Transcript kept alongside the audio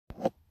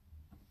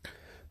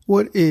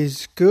What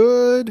is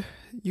good?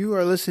 You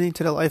are listening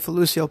to the Life of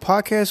Lucio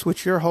podcast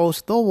with your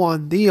host, the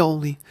one, the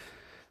only,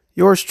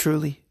 yours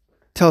truly,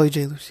 Telly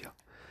J. Lucio.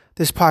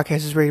 This podcast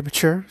is rated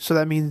mature, so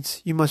that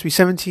means you must be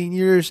 17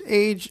 years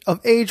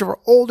of age or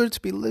older to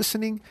be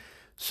listening.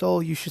 So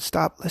you should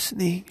stop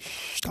listening.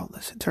 Shh, don't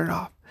listen. Turn it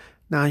off.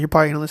 Nah, you're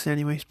probably going to listen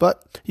anyways,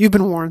 but you've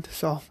been warned,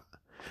 so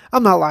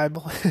I'm not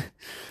liable.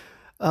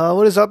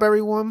 What is up,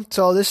 everyone?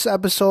 So this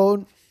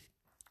episode,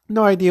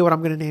 no idea what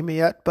I'm going to name it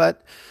yet,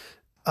 but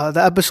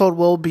the episode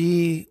will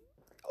be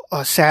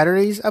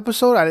Saturday's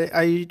episode.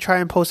 I try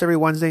and post every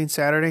Wednesday and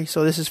Saturday.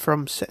 So this is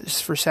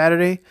for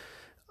Saturday.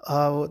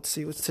 Let's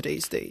see, what's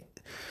today's date?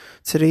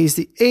 Today's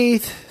the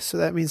 8th. So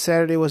that means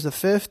Saturday was the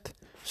 5th.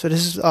 So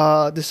this is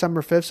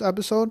December 5th's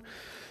episode.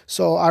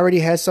 So I already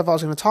had stuff I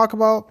was going to talk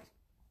about.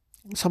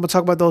 So I'm going to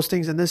talk about those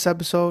things in this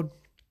episode.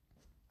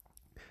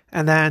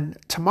 And then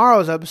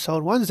tomorrow's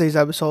episode, Wednesday's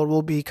episode,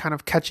 will be kind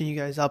of catching you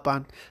guys up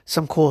on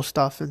some cool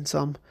stuff and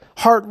some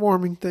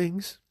heartwarming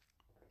things.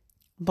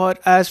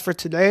 But as for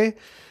today,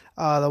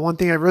 the one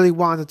thing I really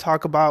wanted to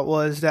talk about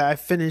was that I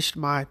finished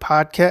my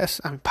podcast.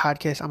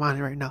 I'm on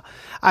it right now.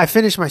 I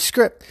finished my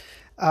script.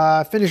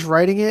 I finished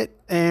writing it,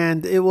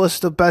 and it was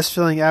the best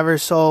feeling ever.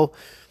 So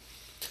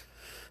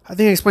I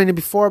think I explained it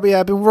before, but yeah,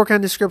 I've been working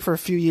on this script for a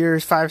few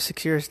years,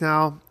 5-6 years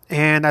now,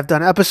 and I've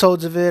done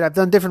episodes of it. I've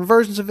done different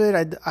versions of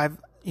it. I've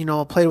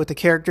played with the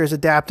characters,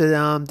 adapted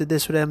them, did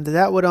this with them, did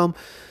that with them.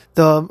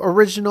 The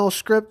original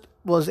script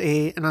was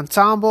an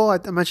ensemble. I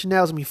mentioned that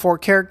it was going to be 4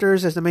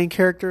 characters as the main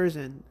characters,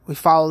 and we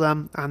followed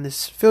them on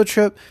this field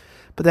trip.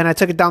 But then I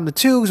took it down to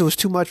 2 because it was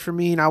too much for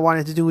me, and I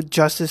wanted to do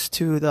justice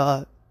to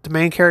the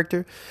main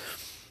character.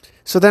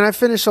 So then I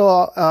finished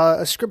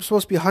a script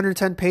supposed to be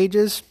 110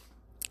 pages.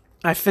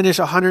 I finished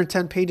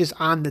 110 pages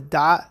on the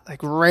dot,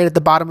 like right at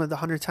the bottom of the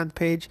 110th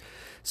page.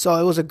 So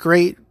it was a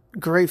great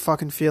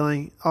fucking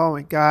feeling. Oh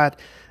my God.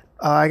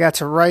 I got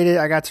to write it.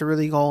 I got to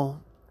really go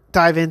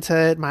dive into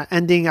it. My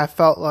ending, I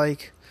felt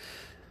like,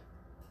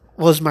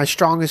 was my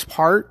strongest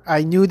part.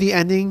 I knew the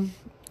ending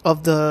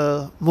of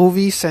the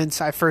movie since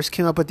I first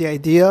came up with the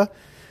idea.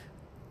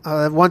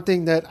 One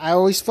thing that I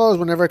always felt is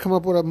whenever I come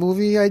up with a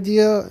movie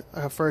idea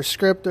for a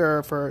script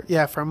or for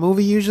a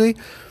movie usually,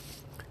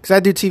 because I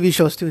do TV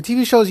shows too. In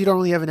TV shows, you don't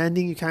really have an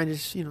ending. You kind of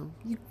just,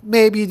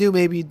 maybe you do,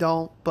 maybe you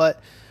don't. But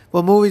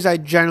with movies, I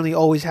generally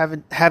always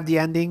have the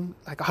ending,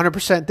 like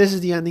 100%. This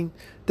is the ending.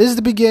 This is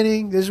the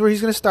beginning. This is where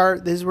he's going to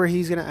start. This is where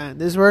he's going to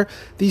end. This is where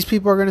these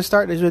people are going to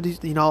start. This is where these,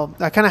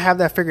 I kind of have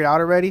that figured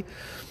out already.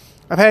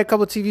 I've had a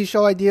couple of TV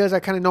show ideas. I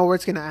kind of know where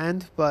it's going to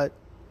end, but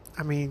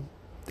I mean,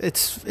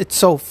 it's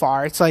so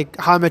far. It's like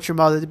How I Met Your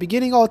Mother. At the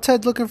beginning,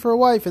 Ted's looking for a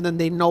wife, and then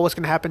they know what's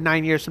going to happen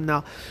 9 years from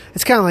now.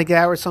 It's kind of like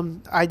that with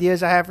some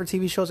ideas I have for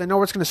TV shows. I know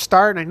where it's going to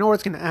start, and I know where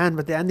it's going to end,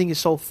 but the ending is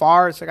so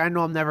far. It's like, I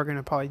know I'm never going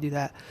to probably do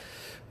that.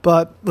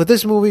 But with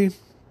this movie,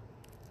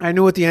 I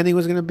knew what the ending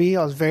was going to be.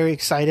 I was very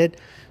excited.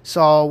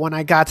 So when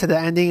I got to the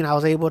ending and I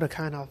was able to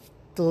kind of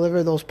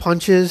deliver those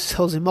punches,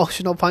 those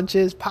emotional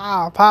punches,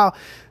 pow, pow,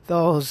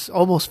 those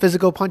almost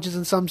physical punches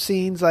in some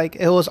scenes, like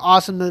it was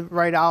awesome to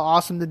write out,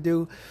 awesome to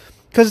do.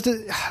 Because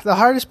the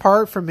hardest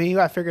part for me,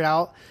 I figured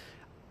out,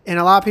 and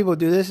a lot of people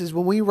do this, is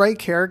when we write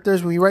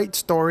characters, when we write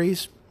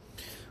stories,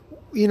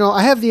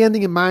 I have the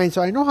ending in mind,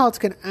 so I know how it's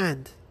going to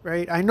end,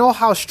 right? I know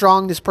how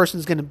strong this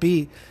person's going to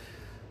be.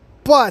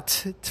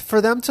 But for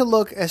them to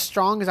look as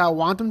strong as I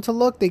want them to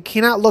look, they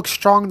cannot look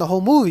strong the whole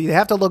movie. They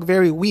have to look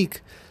very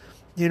weak.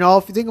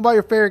 If you think about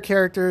your favorite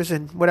characters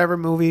in whatever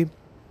movie,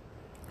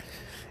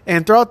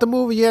 and throughout the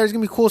movie, yeah, there's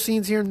going to be cool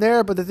scenes here and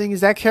there, but the thing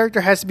is that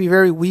character has to be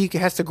very weak.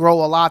 It has to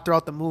grow a lot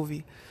throughout the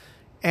movie.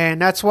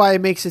 And that's why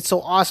it makes it so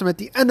awesome at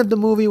the end of the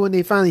movie when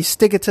they finally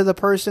stick it to the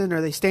person,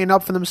 or they stand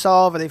up for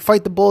themselves, or they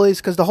fight the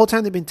bullies, because the whole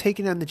time they've been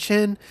taking it on the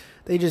chin.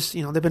 They just,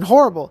 they've been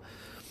horrible.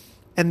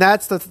 And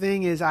that's the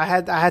thing is I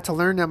had to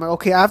learn that. I'm like,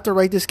 okay, I have to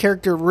write this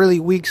character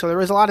really weak. So there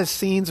was a lot of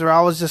scenes where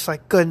I was just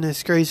like,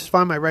 goodness gracious, why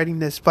am I writing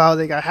this? But I was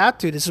like, I had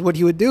to. This is what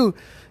he would do.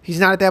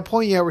 He's not at that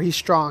point yet where he's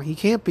strong. He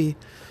can't be.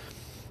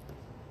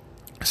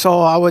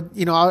 So I would,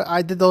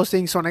 I did those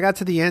things. So when I got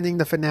to the ending,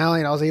 the finale,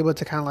 and I was able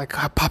to kind of like,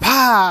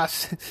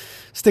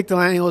 stick the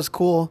landing. It was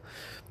cool.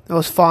 It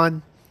was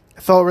fun.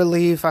 I felt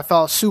relief. I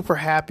felt super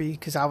happy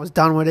because I was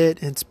done with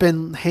it. It's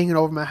been hanging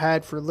over my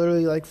head for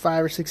literally like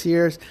 5 or 6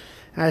 years.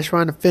 I just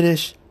wanted to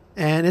finish,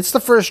 and it's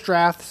the first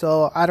draft,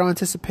 so I don't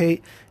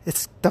anticipate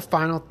it's the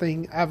final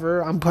thing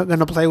ever. I'm going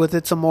to play with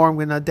it some more. I'm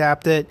going to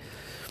adapt it,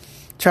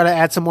 try to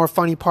add some more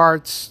funny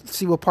parts,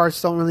 see what parts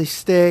don't really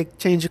stick,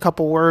 change a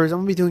couple words.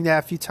 I'm going to be doing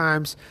that a few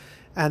times,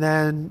 and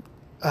then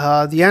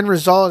the end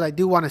result, I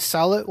do want to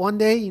sell it one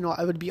day.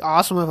 It would be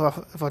awesome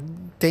if a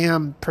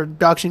damn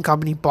production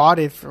company bought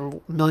it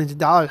for millions of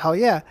dollars. Hell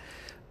yeah.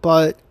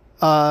 But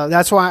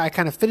that's why I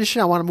kind of finished it.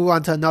 I want to move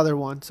on to another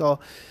one, so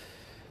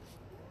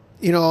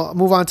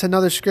move on to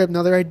another script,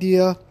 another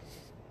idea,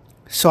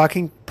 so I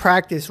can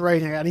practice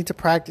writing. I need to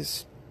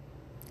practice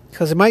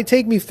because it might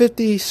take me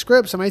 50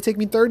 scripts. It might take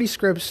me 30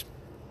 scripts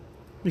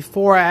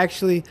before I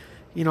actually,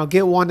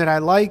 get one that I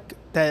like,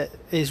 that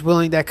is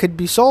willing, that could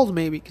be sold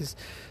maybe, because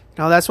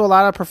That's what a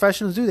lot of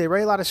professionals do. They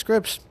write a lot of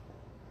scripts.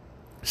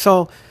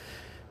 So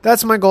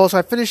that's my goal. So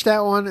I finished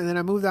that one, and then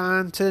I moved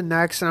on to the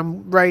next, and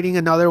I'm writing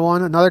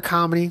another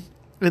comedy.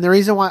 And the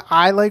reason why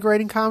I like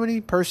writing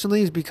comedy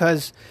personally is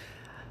because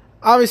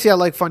obviously I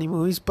like funny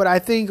movies, but I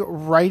think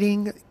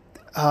writing,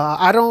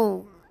 I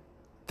don't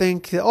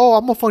think,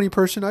 I'm a funny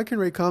person, I can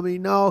write comedy.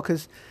 No,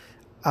 because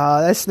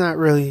that's not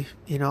really,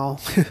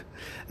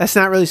 that's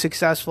not really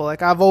successful.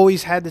 Like, I've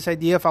always had this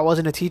idea, if I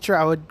wasn't a teacher,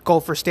 I would go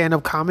for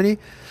stand-up comedy.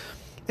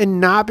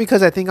 And not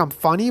because I think I'm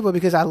funny, but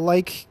because I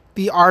like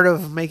the art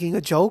of making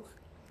a joke.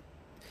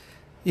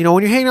 When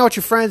you're hanging out with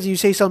your friends and you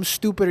say something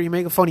stupid or you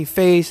make a funny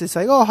face, it's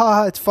like, oh,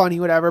 haha, it's funny,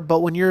 whatever. But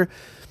when you're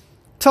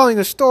telling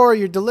a story,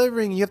 you're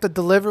delivering, you have to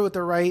deliver with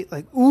the right,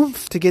 like,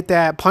 oomph to get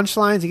that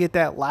punchline, to get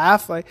that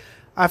laugh. Like,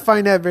 I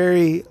find that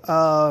very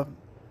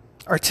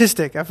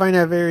artistic. I find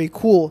that very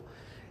cool.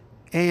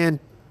 And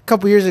a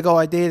couple years ago,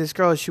 I dated this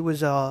girl. She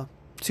was like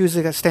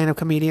a stand-up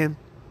comedian.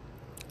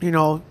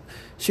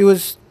 She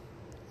was,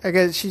 I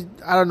guess,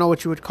 I don't know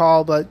what you would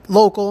call, but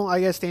local, I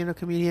guess, stand-up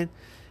comedian.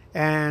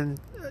 And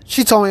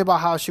she told me about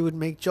how she would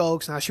make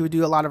jokes and how she would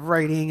do a lot of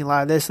writing and a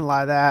lot of this and a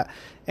lot of that.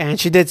 And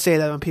she did say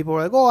that when people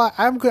were like, "Oh,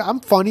 I'm good. I'm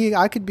funny.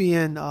 I could be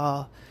in,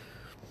 I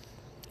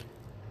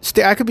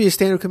could be a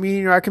stand-up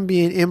comedian, or I can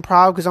be in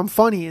improv because I'm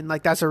funny." And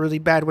like, that's a really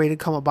bad way to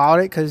come about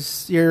it,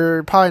 because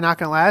you're probably not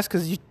going to last,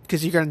 because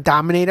you're going to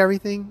dominate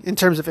everything. In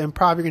terms of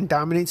improv, you're going to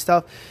dominate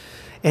stuff.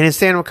 And in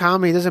stand-up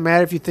comedy, it doesn't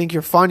matter if you think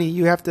you're funny.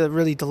 You have to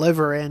really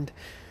deliver. And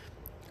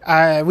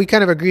we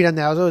kind of agreed on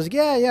that. I was always like,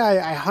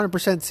 I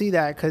 100% see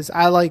that, because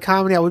I like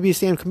comedy. I would be a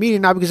stand-up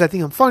comedian, not because I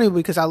think I'm funny, but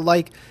because I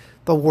like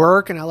the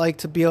work, and I like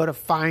to be able to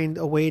find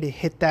a way to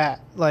hit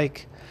that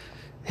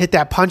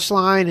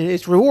punchline, and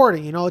it's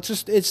rewarding.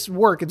 It's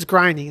work. It's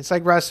grinding. It's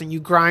like wrestling. You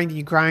grind,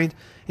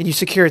 and you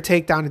secure a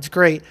takedown. It's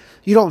great.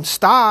 You don't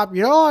stop. I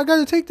got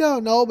a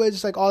takedown. No, but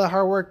it's like all the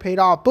hard work paid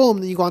off.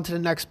 Boom. Then you go on to the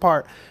next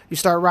part. You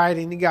start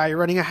riding the guy. You're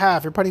running a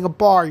half. You're putting a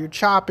bar. You're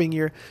chopping.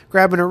 You're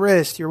grabbing a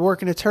wrist. You're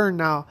working a turn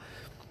now.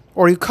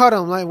 Or you cut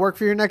them, like, work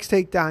for your next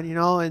takedown,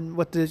 and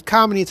with the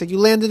comedy, it's like you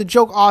landed a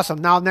joke, awesome,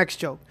 now next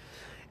joke.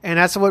 And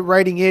that's what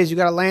writing is. You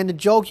got to land a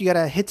joke, you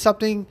got to hit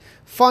something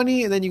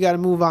funny, and then you got to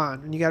move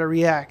on, and you got to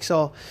react.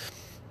 So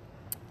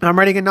I'm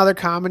writing another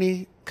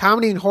comedy.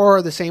 Comedy and horror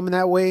are the same in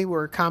that way,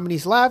 where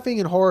comedy's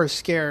laughing and horror is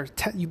scared.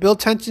 You build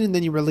tension, and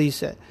then you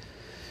release it.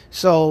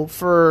 So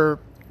for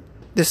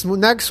this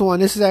next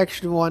one, this is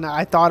actually one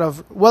I thought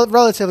of,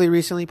 relatively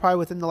recently, probably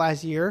within the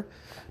last year.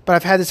 But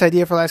I've had this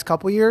idea for the last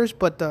couple of years,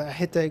 but I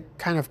hit the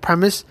kind of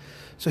premise.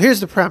 So here's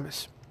the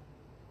premise.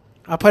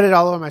 I put it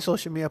all over my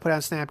social media. I put it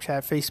on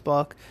Snapchat,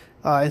 Facebook,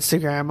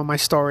 Instagram, on my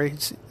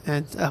stories.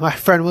 And my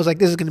friend was like,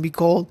 this is going to be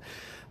cold.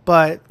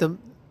 But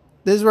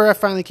this is where I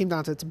finally came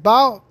down to. It's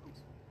about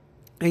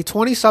a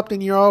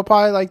 20-something-year-old,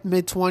 probably like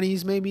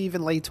mid-20s, maybe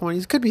even late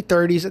 20s. It could be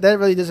 30s. That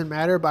really doesn't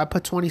matter. But I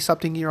put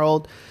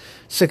 20-something-year-old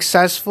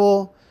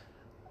successful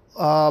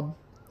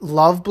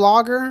love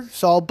blogger.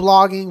 So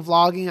blogging,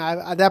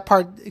 vlogging, that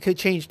part could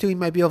change too. He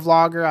might be a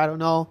vlogger, I don't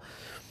know.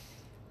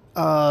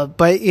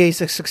 But he's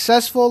a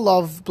successful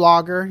love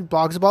blogger. He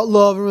blogs about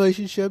love and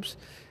relationships.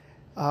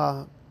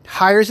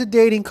 Hires a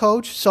dating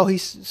coach. So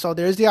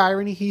there's the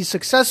irony. He's a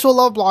successful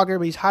love blogger,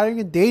 but he's hiring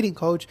a dating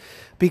coach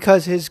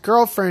because his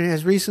girlfriend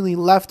has recently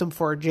left him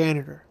for a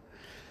janitor.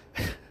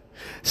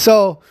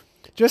 So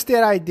just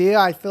that idea,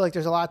 I feel like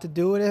there's a lot to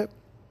do with it.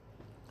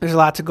 There's a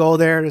lot to go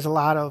there. There's a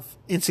lot of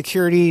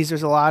insecurities.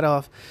 There's a lot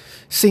of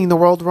seeing the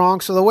world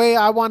wrong. So what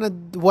I want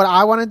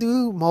to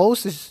do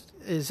most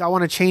is I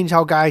want to change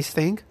how guys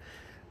think,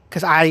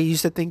 because I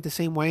used to think the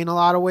same way in a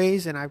lot of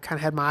ways, and I've kind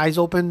of had my eyes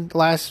open the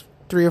last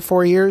 3 or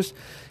 4 years.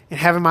 And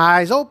having my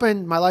eyes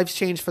open, my life's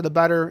changed for the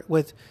better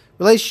with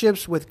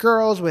relationships, with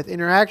girls, with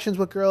interactions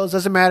with girls.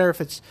 Doesn't matter if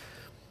it's,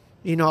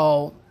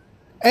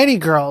 any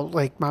girl,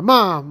 like my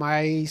mom,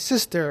 my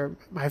sister,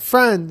 my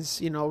friends,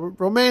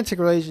 romantic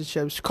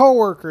relationships,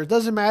 coworkers,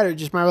 doesn't matter.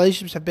 Just my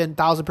relationships have been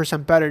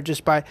 1,000% better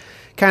just by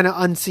kind of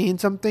unseeing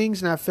some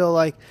things. And I feel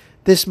like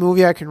this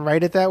movie, I can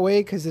write it that way,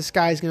 because this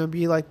guy's going to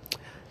be like,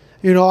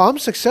 I'm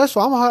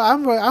successful.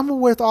 I'm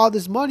worth all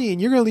this money,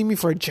 and you're going to leave me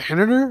for a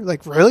janitor?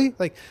 Like, really?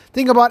 Like,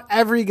 think about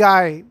every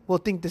guy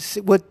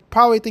would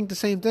probably think the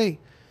same thing.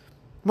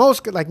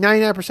 Most, like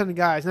 99% of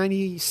guys,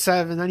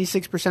 97,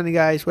 96% of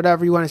guys,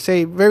 whatever you want to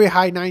say, very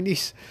high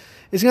 90s,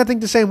 is going to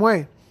think the same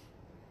way.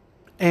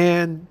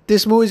 And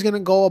this movie is going to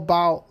go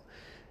about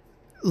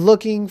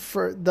looking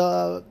for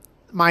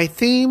my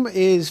theme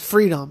is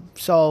freedom.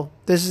 So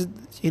this is,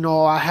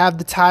 I have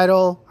the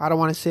title. I don't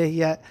want to say it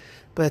yet,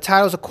 but the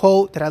title is a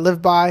quote that I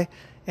live by,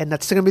 and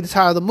that's going to be the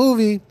title of the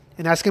movie.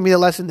 And that's going to be the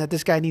lesson that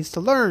this guy needs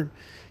to learn.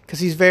 Because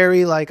he's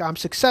very, I'm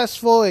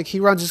successful. Like, he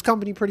runs his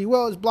company pretty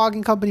well. His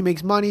blogging company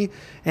makes money.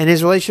 And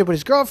his relationship with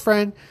his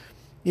girlfriend,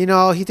 he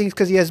thinks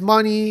because he has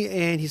money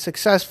and he's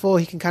successful,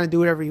 he can kind of do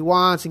whatever he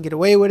wants and get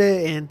away with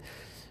it. And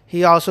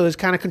he also is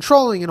kind of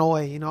controlling in a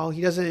way.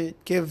 He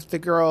doesn't give the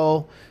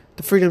girl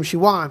the freedom she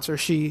wants or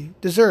she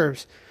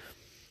deserves.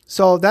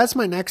 So that's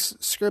my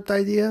next script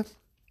idea.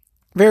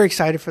 Very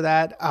excited for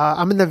that.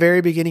 I'm in the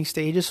very beginning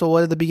stages. So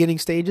what are the beginning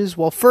stages?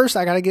 Well, first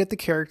I got to get the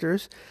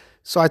characters.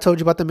 So I told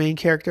you about the main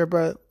character,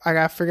 but I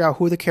got to figure out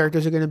who the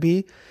characters are going to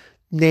be,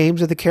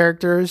 names of the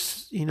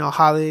characters,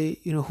 how they,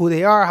 who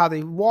they are, how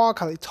they walk,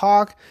 how they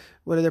talk,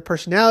 what are their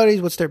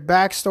personalities, what's their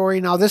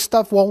backstory. Now this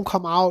stuff won't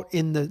come out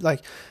in the,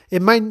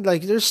 it might,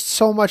 there's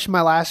so much in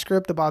my last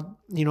script about,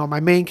 my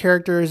main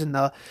characters and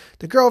the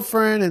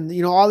girlfriend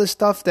and, all this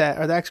stuff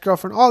or the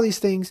ex-girlfriend, all these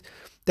things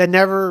that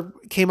never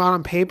came out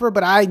on paper,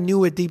 but I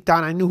knew it deep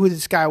down. I knew who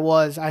this guy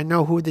was. I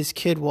know who this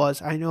kid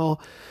was. I know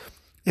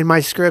in my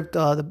script,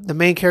 the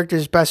main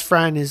character's best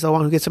friend is the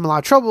one who gets him in a lot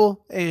of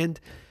trouble, and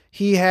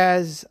he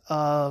has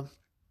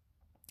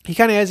he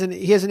has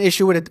an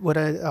issue with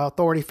an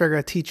authority figure,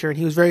 a teacher, and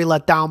he was very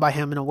let down by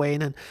him in a way,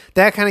 and then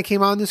that kind of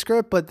came out in the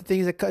script. But the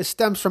things that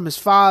stems from his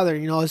father,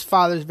 his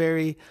father's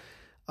very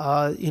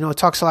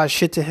talks a lot of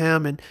shit to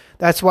him, and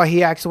that's why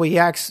he acts the way he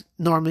acts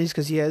normally, is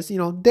because he has,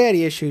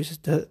 daddy issues,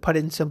 to put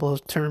it in simple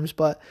terms.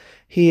 But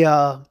his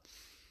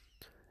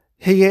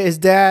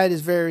dad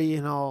is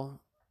very,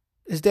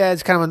 his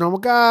dad's kind of a normal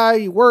guy.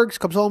 He works,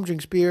 comes home,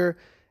 drinks beer,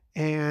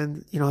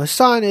 and, his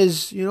son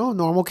is, a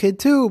normal kid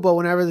too. But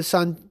whenever the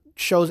son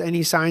shows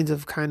any signs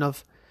of kind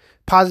of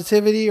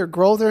positivity or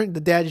growth,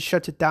 the dad just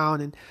shuts it down.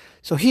 And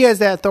so he has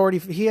that authority.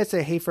 He has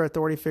a hate for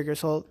authority figure.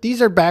 So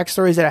these are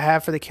backstories that I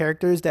have for the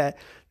characters that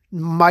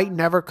might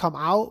never come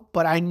out,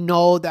 but I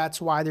know that's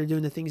why they're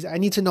doing the things. I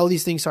need to know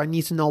these things, so I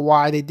need to know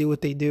why they do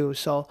what they do.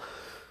 So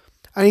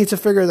I need to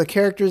figure the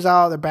characters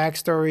out, their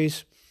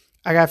backstories.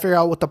 I got to figure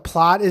out what the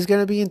plot is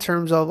going to be in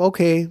terms of,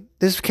 okay,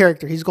 this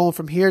character, he's going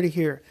from here to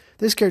here.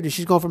 This character,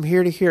 she's going from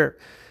here to here.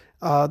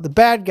 The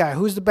bad guy,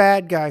 who's the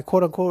bad guy,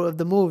 quote unquote, of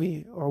the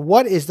movie? Or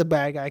what is the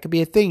bad guy? It could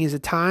be a thing. Is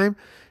it time?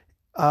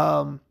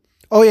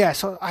 Oh yeah,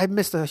 so I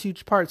missed a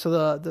huge part.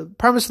 So the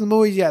premise of the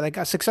movie is, like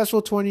a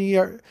successful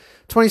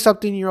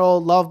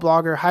 20-something-year-old love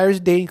blogger hires a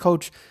dating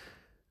coach,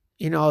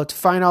 to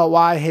find out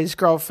why his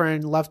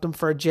girlfriend left him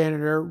for a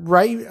janitor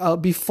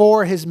right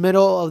before his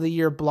middle of the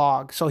year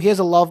blog. So he has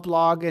a love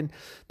blog, and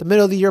the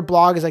middle of the year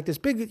blog is like this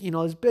big,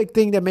 this big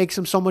thing that makes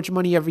him so much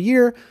money every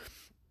year.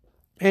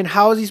 And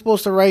how is he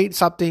supposed to write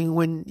something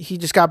when he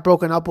just got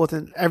broken up with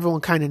and everyone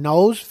kind of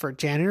knows for a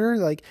janitor?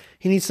 Like,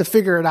 he needs to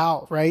figure it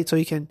out, right? So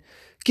he can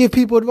give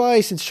people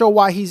advice and show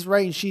why he's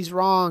right and she's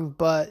wrong.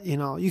 But,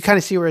 you kind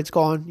of see where it's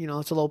going.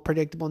 It's a little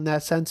predictable in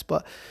that sense.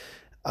 But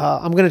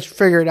I'm going to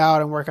figure it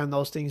out and work on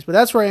those things. But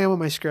that's where I am with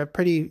my script.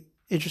 Pretty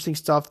interesting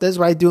stuff. This is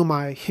what I do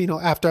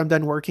after I'm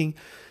done working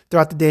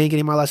throughout the day and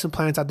getting my lesson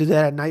plans. I'll do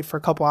that at night for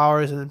a couple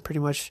hours, and then pretty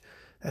much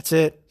that's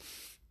it.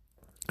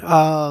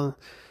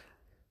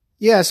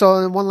 Yeah,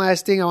 so one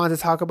last thing I wanted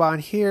to talk about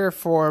here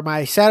for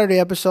my Saturday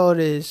episode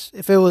is,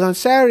 if it was on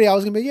Saturday, I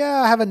was going to be,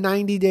 I have a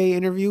 90-day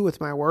interview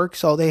with my work.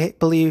 So they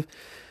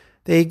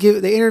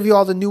interview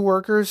all the new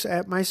workers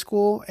at my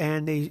school,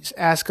 and they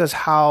ask us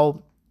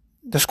how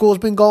the school's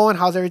been going,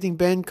 how's everything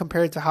been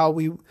compared to how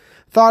we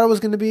thought it was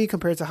going to be,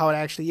 compared to how it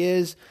actually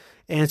is.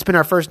 And it's been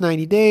our first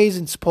 90 days,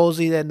 and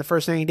supposedly that in the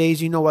first 90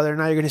 days, whether or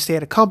not you're going to stay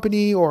at a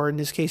company or, in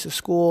this case, a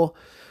school.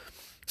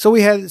 So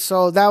that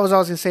was what I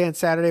was going to say on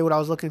Saturday, what I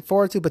was looking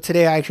forward to, but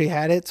today I actually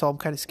had it, so I'm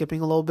kind of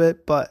skipping a little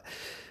bit. But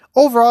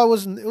overall,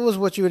 it was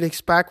what you would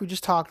expect. We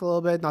just talked a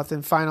little bit,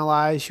 nothing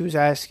finalized. She was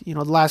asked, the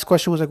last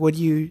question was like,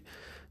 do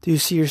you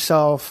see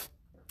yourself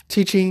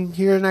teaching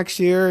here next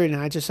year? And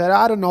I just said,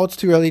 I don't know. It's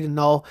too early to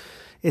know.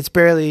 It's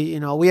barely,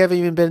 we haven't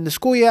even been to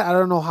school yet. I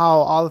don't know how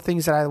all the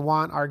things that I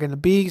want are going to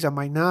be, because I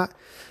might not.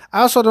 I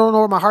also don't know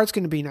where my heart's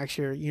going to be next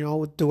year.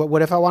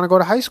 What if I want to go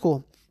to high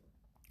school?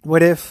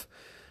 What if,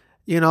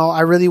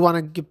 I really want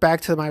to get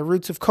back to my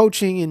roots of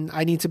coaching, and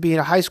I need to be in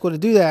a high school to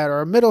do that,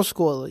 or a middle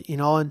school,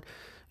 and,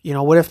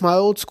 what if my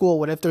old school,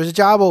 what if there's a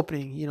job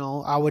opening,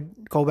 I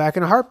would go back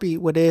in a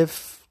heartbeat. What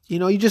if,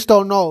 you just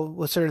don't know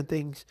with certain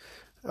things.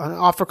 An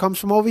offer comes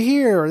from over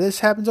here, or this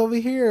happens over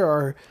here,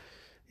 or,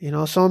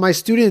 some of my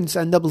students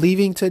end up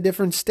leaving to a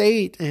different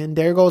state, and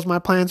there goes my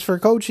plans for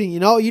coaching.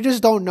 You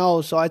just don't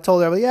know. So I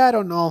told her, I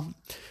don't know.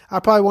 I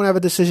probably won't have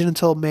a decision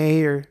until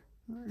May or,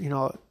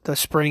 the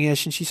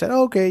spring-ish. And she said,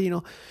 okay,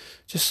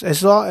 just as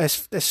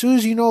soon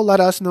as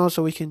let us know,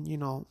 so we can,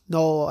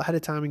 know ahead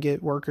of time and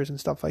get workers and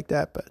stuff like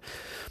that. But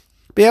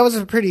yeah, it was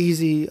a pretty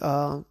easy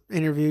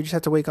interview. Just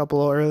had to wake up a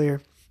little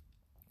earlier.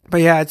 But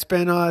yeah,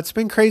 it's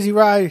been crazy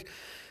ride.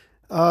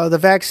 The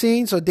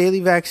vaccine, so daily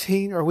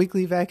vaccine or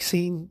weekly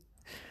vaccine.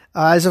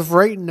 As of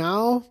right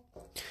now,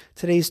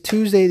 today's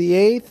Tuesday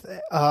the 8th.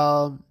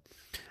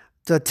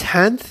 The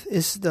 10th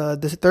is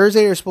the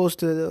Thursday. They're supposed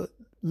to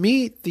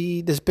meet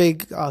this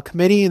big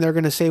committee, and they're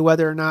going to say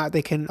whether or not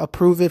they can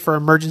approve it for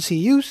emergency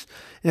use.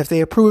 And if they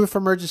approve it for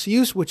emergency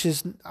use, which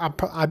is,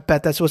 I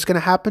bet that's what's going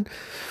to happen.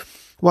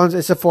 Once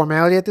it's a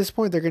formality at this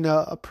point, they're going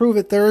to approve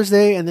it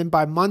Thursday, and then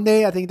by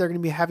Monday, I think they're going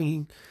to be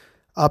having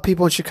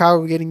people in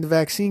Chicago getting the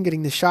vaccine,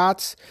 getting the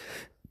shots.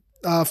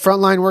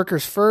 Frontline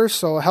workers first,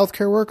 so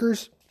healthcare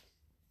workers,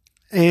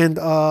 and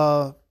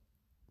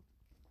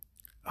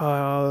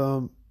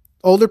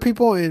older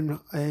people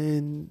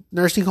in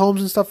nursing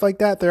homes and stuff like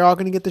that. They're all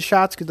going to get the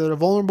shots because they're the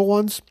vulnerable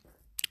ones.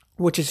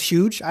 which is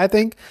huge. I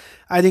think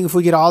if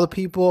we get all the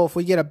people, if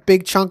we get a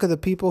big chunk of the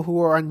people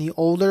who are on the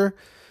older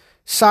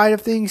side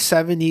of things,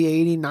 70,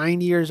 80,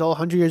 90 years old,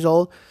 100 years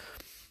old,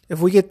 if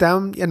we get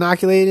them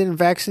inoculated and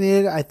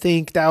vaccinated, I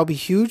think that would be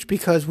huge,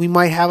 because we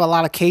might have a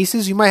lot of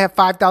cases. You might have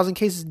 5,000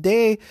 cases a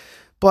day,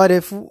 but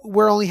if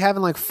we're only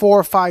having like 4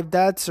 or 5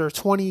 deaths or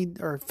 20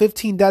 or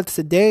 15 deaths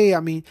a day, I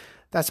mean,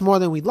 that's more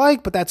than we'd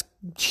like, but that's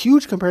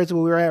huge compared to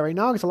where we're at right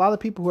now, because a lot of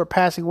the people who are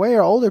passing away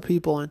are older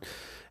people, and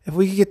if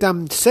we could get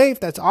them safe,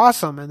 that's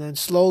awesome. And then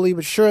slowly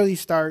but surely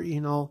start,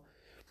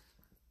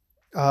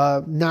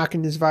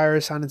 knocking this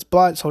virus on its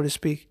butt, so to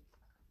speak.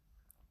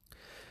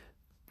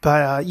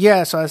 But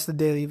so that's the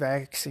daily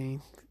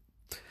vaccine.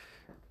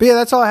 But yeah,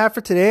 that's all I have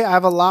for today. I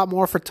have a lot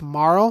more for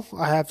tomorrow.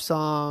 I have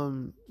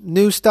some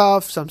new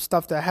stuff, some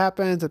stuff that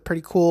happens. It's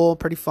pretty cool,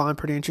 pretty fun,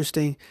 pretty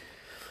interesting.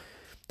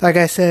 Like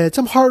I said,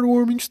 some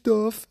heartwarming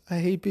stuff. I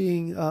hate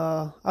being,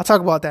 I'll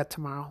talk about that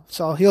tomorrow.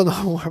 So he'll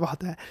know more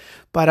about that.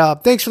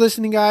 But thanks for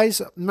listening,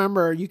 guys.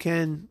 Remember, you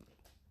can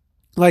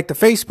like the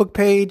Facebook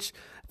page,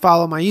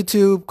 follow my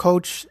YouTube,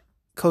 Coach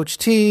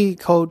T,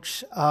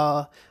 Coach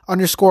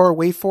underscore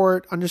wait for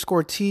it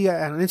underscore T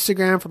on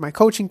Instagram for my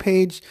coaching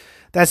page.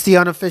 That's the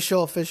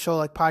unofficial, official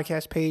like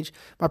podcast page.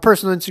 My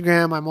personal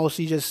Instagram, I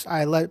mostly just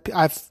I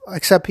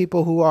accept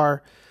people who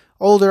are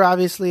older,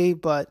 obviously,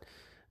 but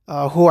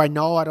who I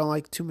know. I don't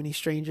like too many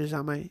strangers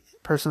on my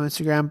personal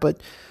Instagram.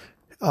 But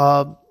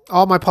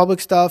all my public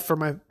stuff for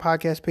my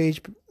podcast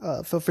page,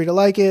 feel free to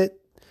like it,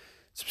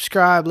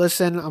 subscribe,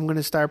 listen. I'm going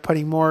to start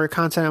putting more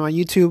content on my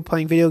YouTube,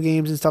 playing video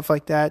games and stuff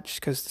like that, just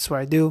because that's what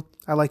I do.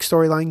 I like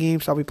storyline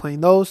games, so I'll be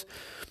playing those.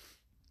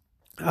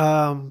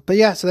 But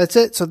yeah, so that's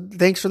it. So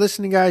thanks for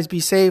listening, guys. Be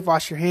safe,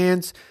 wash your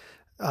hands,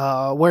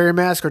 wear your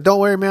mask or don't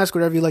wear your mask,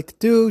 whatever you like to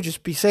do.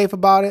 Just be safe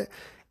about it.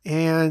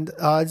 And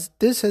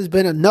this has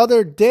been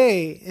another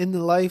day in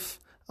the Life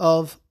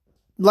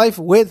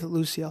with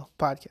Lucio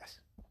podcast.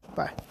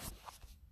 Bye.